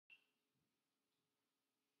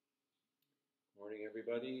Morning,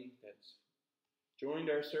 everybody that's joined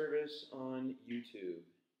our service on YouTube.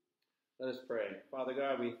 Let us pray. Father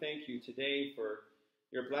God, we thank you today for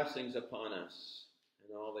your blessings upon us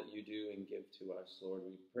and all that you do and give to us. Lord,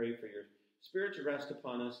 we pray for your Spirit to rest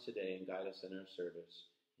upon us today and guide us in our service.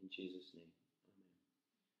 In Jesus' name, amen.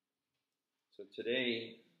 So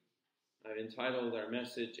today, I've entitled our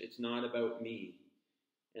message, It's Not About Me.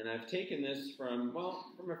 And I've taken this from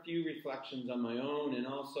a few reflections on my own and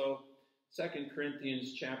also 2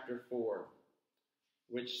 Corinthians chapter 4,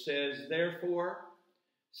 which says, Therefore,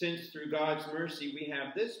 since through God's mercy we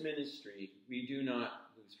have this ministry, we do not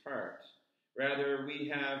lose heart. Rather, we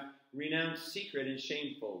have renounced secret and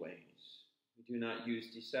shameful ways. We do not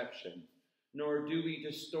use deception, nor do we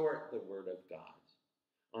distort the word of God.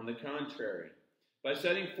 On the contrary, by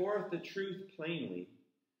setting forth the truth plainly,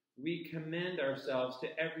 we commend ourselves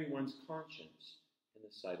to everyone's conscience in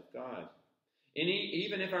the sight of God. And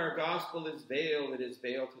even if our gospel is veiled, it is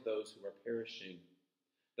veiled to those who are perishing.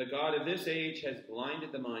 The God of this age has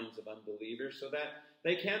blinded the minds of unbelievers so that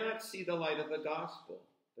they cannot see the light of the gospel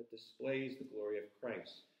that displays the glory of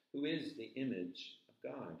Christ, who is the image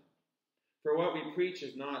of God. For what we preach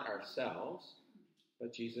is not ourselves,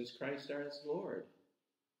 but Jesus Christ as Lord,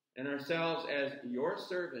 and ourselves as your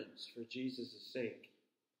servants for Jesus' sake.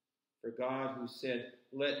 For God, who said,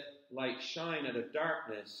 Let light shine out of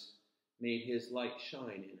darkness, made his light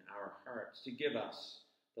shine in our hearts to give us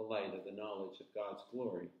the light of the knowledge of God's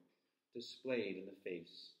glory displayed in the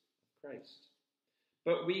face of Christ.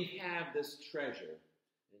 But we have this treasure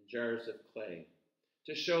in jars of clay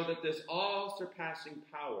to show that this all-surpassing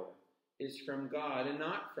power is from God and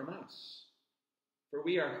not from us. For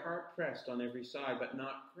we are hard-pressed on every side, but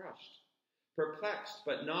not crushed, perplexed,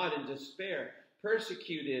 but not in despair,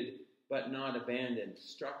 persecuted, but not abandoned,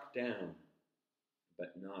 struck down,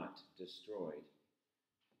 but not destroyed.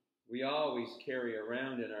 We always carry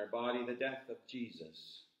around in our body the death of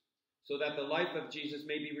Jesus, so that the life of Jesus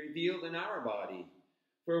may be revealed in our body.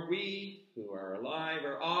 For we who are alive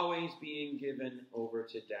are always being given over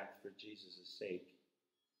to death for Jesus' sake,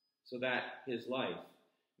 so that his life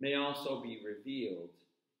may also be revealed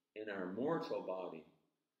in our mortal body.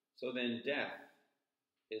 So then death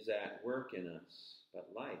is at work in us, but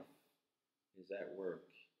life is at work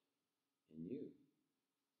in you.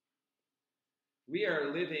 We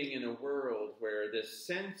are living in a world where this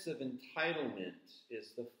sense of entitlement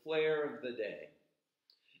is the flare of the day.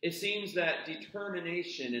 It seems that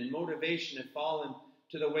determination and motivation have fallen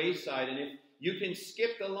to the wayside, and if you can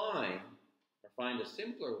skip the line or find a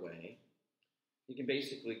simpler way, you can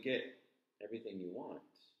basically get everything you want.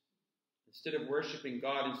 Instead of worshiping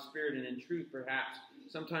God in spirit and in truth, perhaps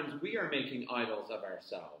sometimes we are making idols of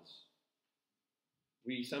ourselves.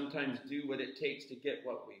 We sometimes do what it takes to get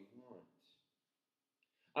what we want.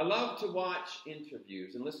 I love to watch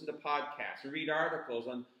interviews and listen to podcasts and read articles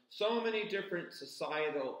on so many different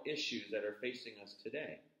societal issues that are facing us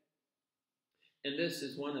today. And this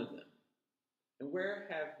is one of them. And where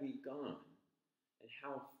have we gone? And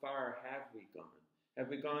how far have we gone? Have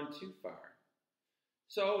we gone too far?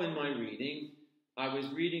 So in my reading, I was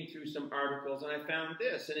reading through some articles and I found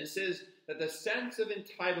this. And it says that the sense of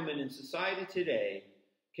entitlement in society today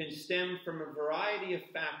can stem from a variety of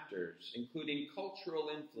factors, including cultural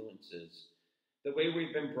influences, the way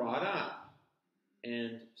we've been brought up,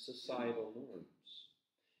 and societal norms.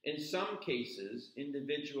 In some cases,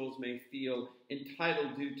 individuals may feel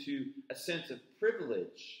entitled due to a sense of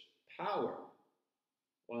privilege, power,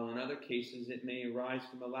 while in other cases it may arise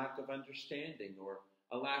from a lack of understanding or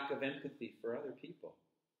a lack of empathy for other people.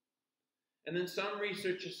 And then some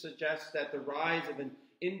researchers suggest that the rise of an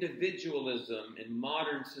individualism in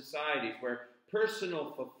modern societies where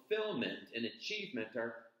personal fulfillment and achievement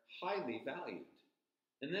are highly valued.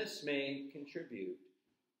 And this may contribute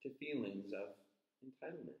to feelings of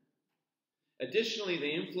entitlement. Additionally,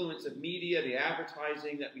 the influence of media, the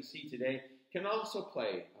advertising that we see today, can also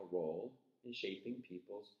play a role in shaping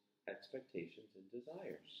people's expectations and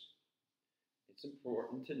desires. It's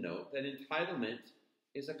important to note that entitlement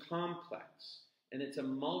is a complex and it's a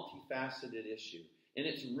multifaceted issue, and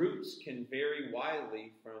its roots can vary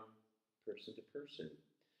widely from person to person.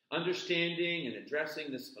 Understanding and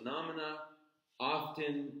addressing this phenomena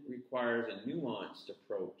often requires a nuanced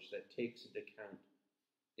approach that takes into account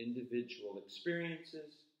individual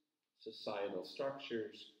experiences, societal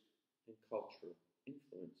structures, and cultural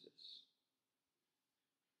influences.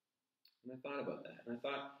 And I thought about that, and I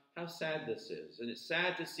thought how sad this is. And it's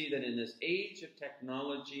sad to see that in this age of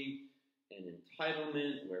technology and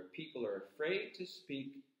entitlement, where people are afraid to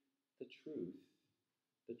speak the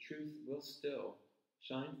truth will still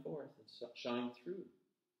shine forth and shine through.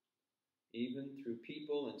 even through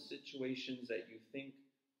people and situations that you think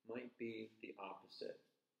might be the opposite.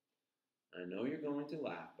 I know you're going to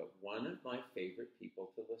laugh, but one of my favorite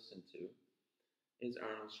people to listen to is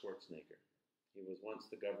Arnold Schwarzenegger. He was once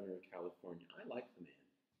the governor of California. I like the man.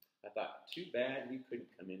 I thought, too bad he couldn't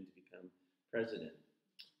come in to become president.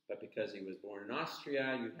 But because he was born in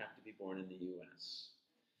Austria, you have to be born in the U.S.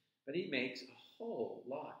 But he makes a whole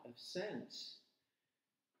lot of sense.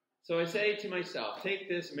 So I say to myself, take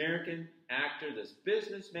this American actor, this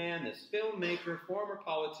businessman, this filmmaker, former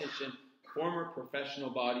politician, former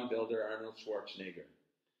professional bodybuilder, Arnold Schwarzenegger,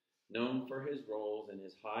 known for his roles in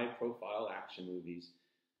his high-profile action movies.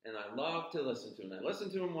 And I love to listen to him. I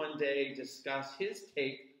listened to him one day discuss his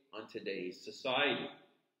take on today's society.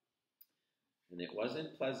 And it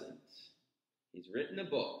wasn't pleasant. He's written a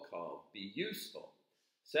book called Be Useful,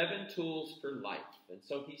 7 Tools for Life. And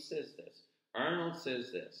so he says this. Arnold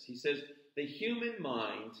says this. He says, the human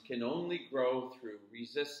mind can only grow through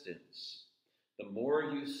resistance. The more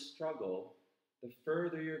you struggle, the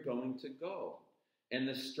further you're going to go, and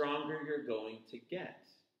the stronger you're going to get.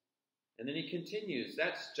 And then he continues,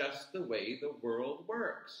 that's just the way the world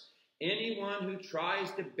works. Anyone who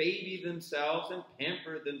tries to baby themselves and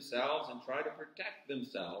pamper themselves and try to protect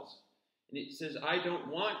themselves, and it says, I don't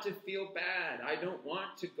want to feel bad. I don't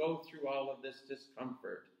want to go through all of this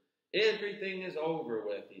discomfort. Everything is over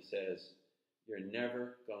with, he says. You're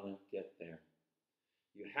never going to get there.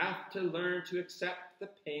 You have to learn to accept the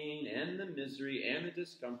pain and the misery and the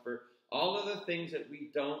discomfort, all of the things that we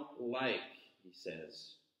don't like, he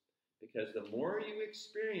says. Because the more you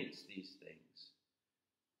experience these things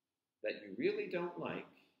that you really don't like,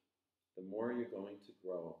 the more you're going to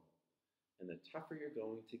grow, and the tougher you're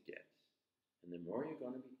going to get, and the more you're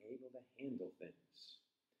going to be able to handle things.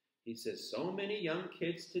 He says so many young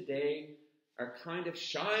kids today are kind of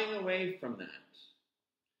shying away from that.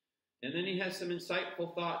 And then he has some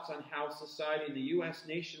insightful thoughts on how society and the U.S.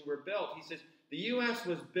 nation were built. He says the U.S.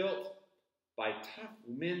 was built by tough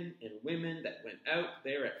men and women that went out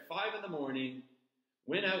there at 5 in the morning,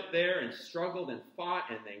 went out there and struggled and fought,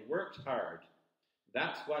 and they worked hard.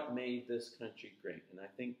 That's what made this country great. And I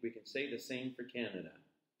think we can say the same for Canada.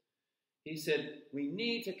 He said, we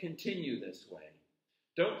need to continue this way.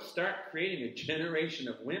 Don't start creating a generation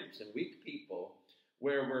of wimps and weak people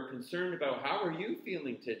where we're concerned about how are you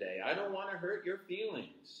feeling today? I don't want to hurt your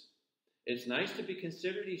feelings. It's nice to be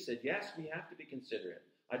considerate. He said, yes, we have to be considerate.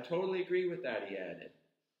 I totally agree with that, he added.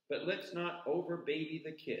 But let's not over-baby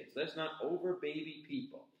the kids. Let's not over-baby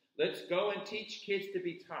people. Let's go and teach kids to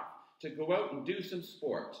be tough, to go out and do some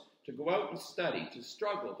sports, to go out and study, to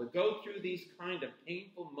struggle, to go through these kind of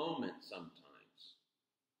painful moments sometimes.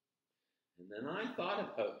 And then I thought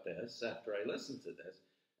about this after I listened to this,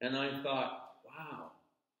 and I thought, wow,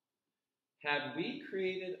 have we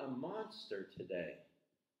created a monster today?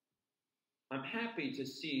 I'm happy to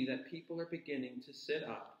see that people are beginning to sit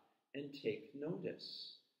up and take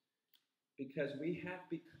notice, because we have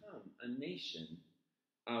become a nation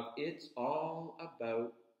of it's all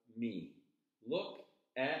about me. Look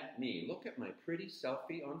at me. Look at my pretty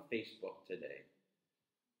selfie on Facebook today.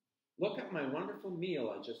 Look at my wonderful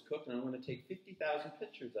meal I just cooked, and I want to take 50,000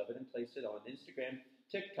 pictures of it and place it on Instagram,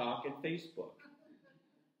 TikTok, and Facebook.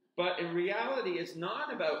 But in reality, it's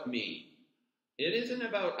not about me. It isn't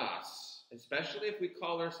about us, especially if we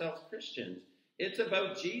call ourselves Christians. It's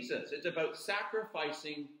about Jesus. It's about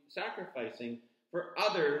sacrificing for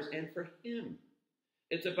others and for Him.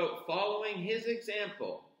 It's about following His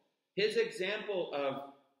example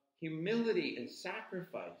of humility and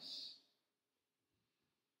sacrifice.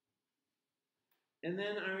 And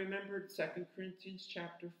then I remembered 2 Corinthians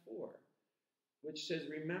chapter 4, which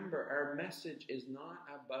says, remember, our message is not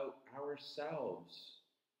about ourselves,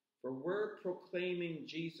 for we're proclaiming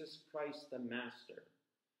Jesus Christ the Master.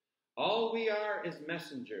 All we are is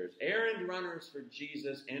messengers, errand runners for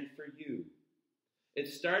Jesus and for you. It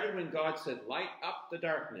started when God said, light up the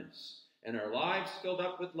darkness, and our lives filled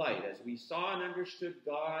up with light as we saw and understood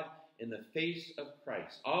God in the face of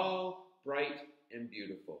Christ, all bright and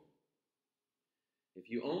beautiful. If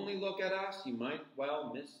you only look at us, you might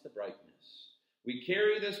well miss the brightness. We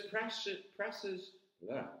carry this precious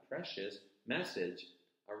message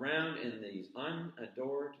around in these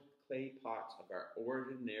unadored clay pots of our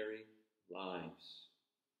ordinary lives.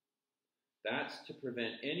 That's to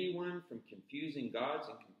prevent anyone from confusing God's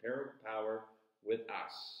incomparable power with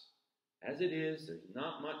us. As it is, there's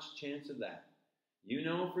not much chance of that. You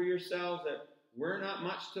know for yourselves that we're not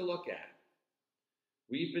much to look at.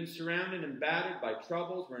 We've been surrounded and battered by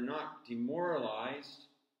troubles. We're not demoralized.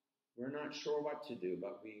 We're not sure what to do,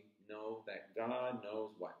 but we know that God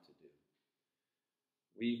knows what to do.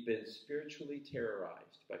 We've been spiritually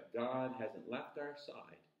terrorized, but God hasn't left our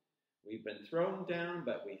side. We've been thrown down,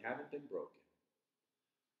 but we haven't been broken.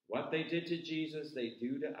 What they did to Jesus, they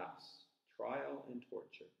do to us. Trial and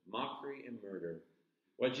torture, mockery and murder.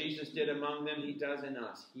 What Jesus did among them, he does in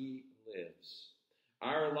us. He lives.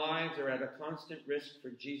 Our lives are at a constant risk for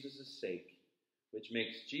Jesus' sake, which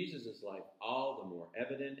makes Jesus' life all the more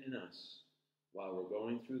evident in us. While we're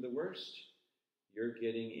going through the worst, you're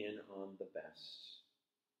getting in on the best.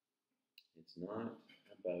 It's not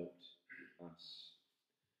about us.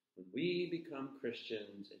 When we become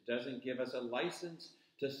Christians, it doesn't give us a license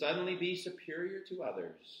to suddenly be superior to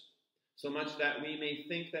others, so much that we may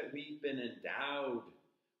think that we've been endowed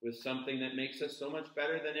with something that makes us so much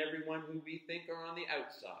better than everyone who we think are on the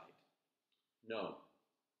outside. No.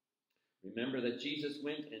 Remember that Jesus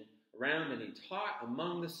went around and he taught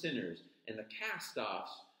among the sinners and the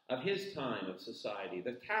cast-offs of his time of society,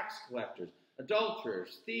 the tax collectors,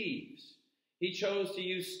 adulterers, thieves. He chose to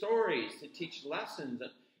use stories to teach lessons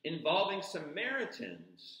involving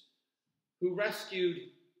Samaritans who rescued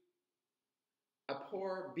a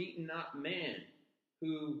poor, beaten-up man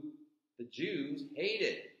who the Jews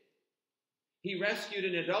hated. He rescued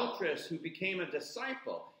an adulteress who became a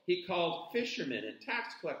disciple. He called fishermen and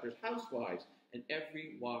tax collectors, housewives, and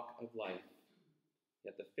every walk of life.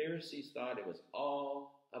 Yet the Pharisees thought it was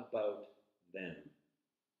all about them.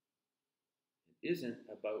 It isn't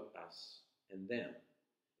about us and them.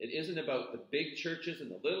 It isn't about the big churches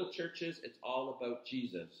and the little churches. It's all about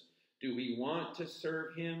Jesus. Do we want to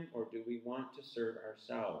serve him or do we want to serve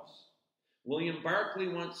ourselves? William Barclay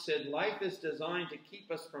once said, life is designed to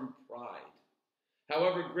keep us from pride.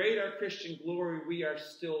 However great our Christian glory, we are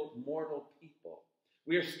still mortal people.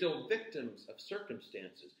 We are still victims of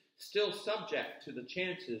circumstances, still subject to the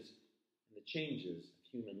chances and the changes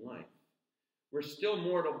of human life. We're still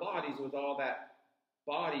mortal bodies with all that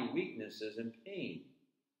body weaknesses and pain.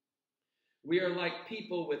 We are like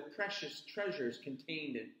people with precious treasures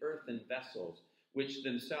contained in earthen vessels, which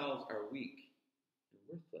themselves are weak and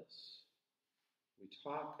worthless. We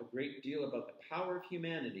talk a great deal about the power of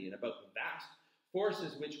humanity and about the vast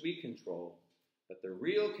forces which we control, but the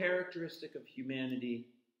real characteristic of humanity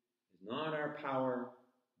is not our power,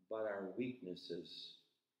 but our weaknesses.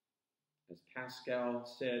 As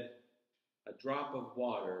Pascal said, a drop of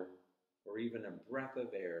water or even a breath of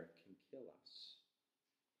air can kill us.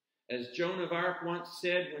 As Joan of Arc once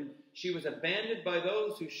said when she was abandoned by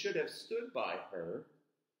those who should have stood by her,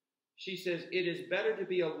 she says, it is better to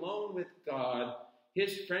be alone with God.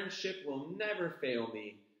 His friendship will never fail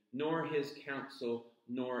me, nor his counsel,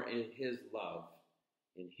 nor in his love.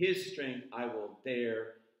 In his strength I will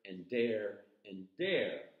dare and dare and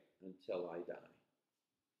dare until I die.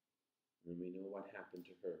 And we know what happened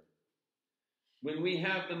to her. When we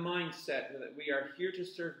have the mindset that we are here to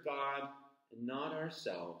serve God and not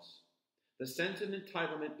ourselves, the sense of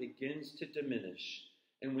entitlement begins to diminish,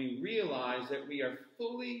 and we realize that we are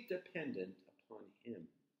fully dependent upon him.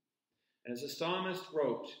 As the psalmist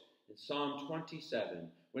wrote in Psalm 27,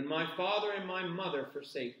 when my father and my mother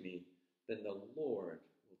forsake me, then the Lord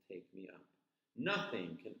will take me up.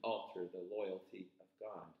 Nothing can alter the loyalty of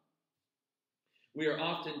God. We are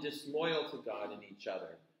often disloyal to God and each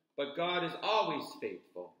other, but God is always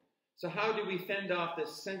faithful. So how do we fend off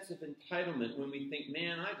this sense of entitlement when we think,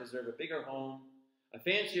 man, I deserve a bigger home, a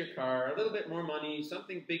fancier car, a little bit more money,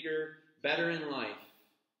 something bigger, better in life?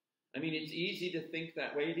 I mean, it's easy to think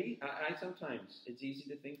that way. It's easy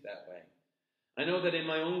to think that way. I know that in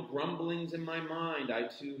my own grumblings in my mind, I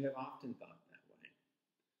too have often thought that way.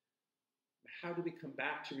 But how do we come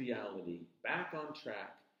back to reality, back on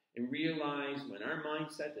track, and realize when our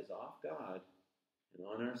mindset is off God and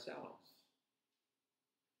on ourselves?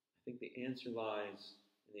 I think the answer lies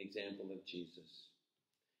in the example of Jesus.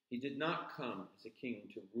 He did not come as a king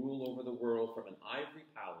to rule over the world from an ivory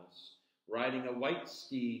palace, riding a white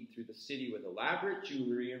steed through the city with elaborate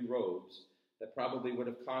jewelry and robes that probably would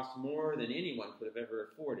have cost more than anyone could have ever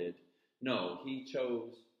afforded. No, he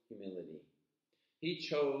chose humility. He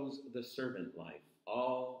chose the servant life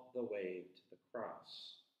all the way to the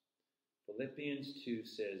cross. Philippians 2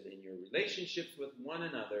 says, in your relationships with one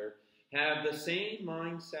another, have the same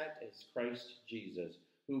mindset as Christ Jesus,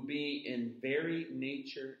 who being in very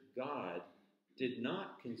nature God, did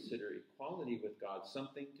not consider equality with God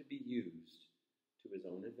something to be used to his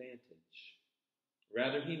own advantage.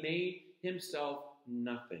 Rather, he made himself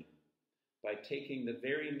nothing by taking the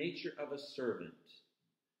very nature of a servant,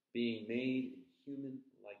 being made in human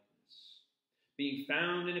likeness. Being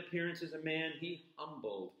found in appearance as a man, he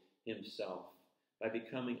humbled himself by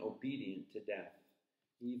becoming obedient to death,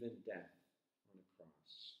 even death on a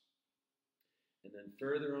cross. And then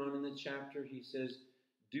further on in the chapter, he says,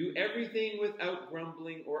 do everything without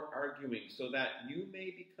grumbling or arguing, so that you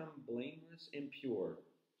may become blameless and pure,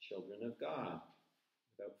 children of God,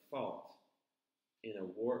 without fault, in a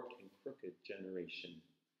warped and crooked generation.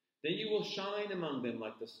 Then you will shine among them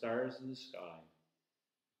like the stars in the sky,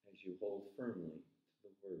 as you hold firmly to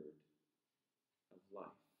the word of life.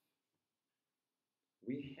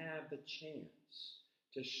 We have the chance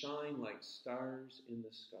to shine like stars in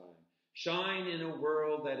the sky. Shine in a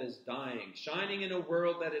world that is dying, shining in a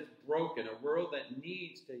world that is broken, a world that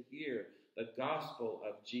needs to hear the gospel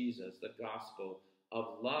of Jesus, the gospel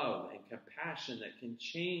of love and compassion that can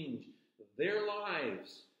change their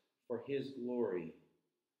lives for his glory.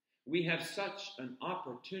 We have such an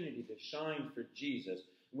opportunity to shine for Jesus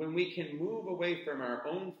when we can move away from our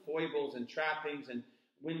own foibles and trappings, and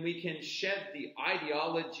when we can shed the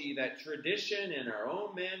ideology that tradition and our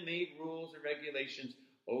own man-made rules and regulations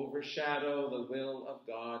overshadow the will of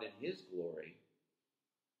God and his glory.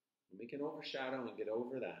 When we can overshadow and get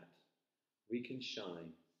over that, we can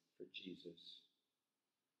shine for Jesus.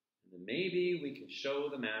 And then maybe we can show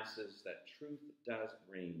the masses that truth does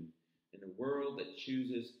reign in a world that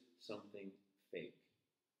chooses something fake.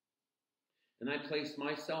 And I place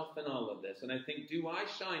myself in all of this, and I think, do I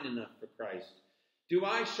shine enough for Christ? Do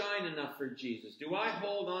I shine enough for Jesus? Do I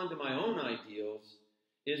hold on to my own ideals?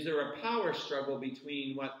 Is there a power struggle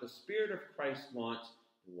between what the Spirit of Christ wants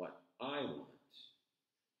and what I want?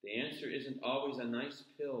 The answer isn't always a nice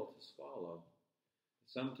pill to swallow.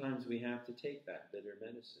 Sometimes we have to take that bitter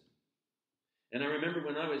medicine. And I remember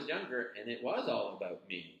when I was younger, and it was all about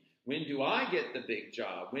me. When do I get the big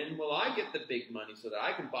job? When will I get the big money so that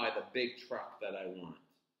I can buy the big truck that I want?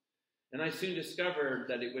 And I soon discovered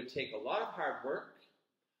that it would take a lot of hard work,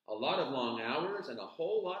 a lot of long hours, and a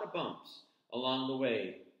whole lot of bumps along the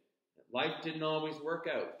way. Life didn't always work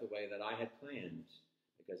out the way that I had planned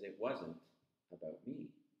because it wasn't about me.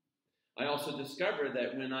 I also discovered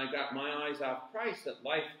that when I got my eyes off Christ, that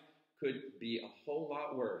life could be a whole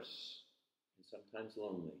lot worse and sometimes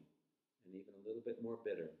lonely and even a little bit more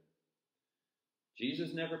bitter.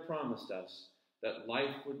 Jesus never promised us that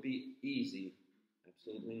life would be easy.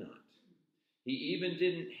 Absolutely not. He even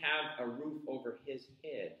didn't have a roof over his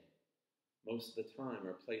head most of the time,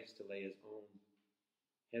 or a place to lay his own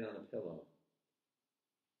head on a pillow.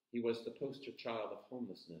 He was the poster child of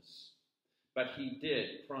homelessness. But he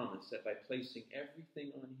did promise that by placing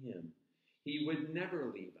everything on him, he would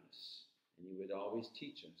never leave us, and he would always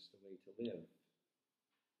teach us the way to live.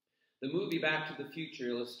 The movie Back to the Future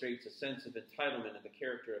illustrates a sense of entitlement of the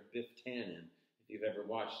character of Biff Tannen. If you've ever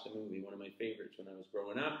watched the movie, one of my favorites when I was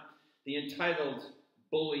growing up. The entitled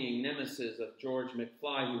bullying nemesis of George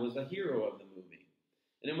McFly, who was the hero of the movie.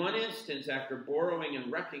 And in one instance, after borrowing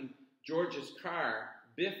and wrecking George's car,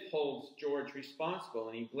 Biff holds George responsible,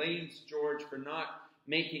 and he blames George for not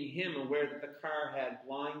making him aware that the car had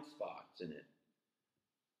blind spots in it.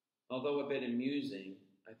 Although a bit amusing,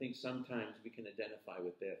 I think sometimes we can identify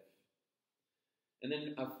with Biff. And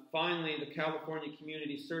then finally, the California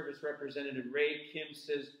Community Service representative Ray Kim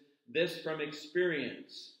says this from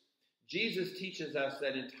experience. Jesus teaches us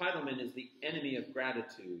that entitlement is the enemy of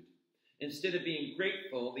gratitude. Instead of being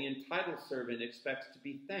grateful, the entitled servant expects to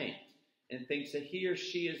be thanked and thinks that he or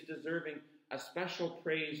she is deserving a special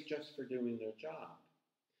praise just for doing their job.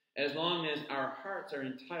 As long as our hearts are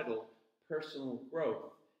entitled, personal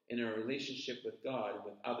growth in our relationship with God and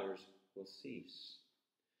with others will cease.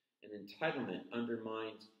 And entitlement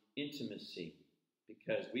undermines intimacy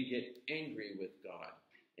because we get angry with God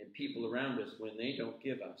and people around us when they don't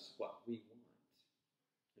give us what we want.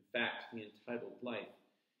 In fact, the entitled life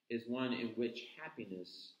is one in which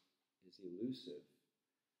happiness is elusive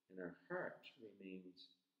and our heart remains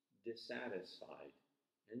dissatisfied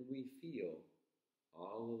and we feel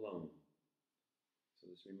all alone. So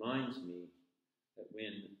this reminds me that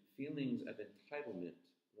when feelings of entitlement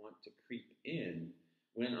want to creep in,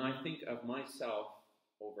 when I think of myself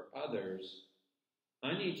over others,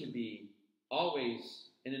 I need to be always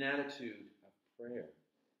in an attitude of prayer,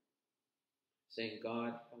 saying,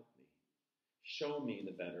 God, help me. Show me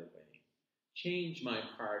the better way. Change my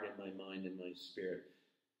heart and my mind and my spirit.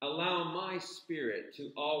 Allow my spirit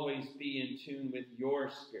to always be in tune with your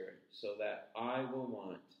spirit so that I will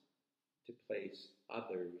want to place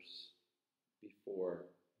others before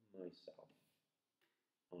myself.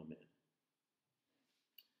 Amen.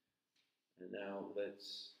 And now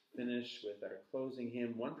let's finish with our closing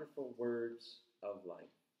hymn, Wonderful Words of Life.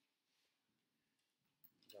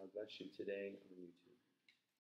 God bless you today on YouTube.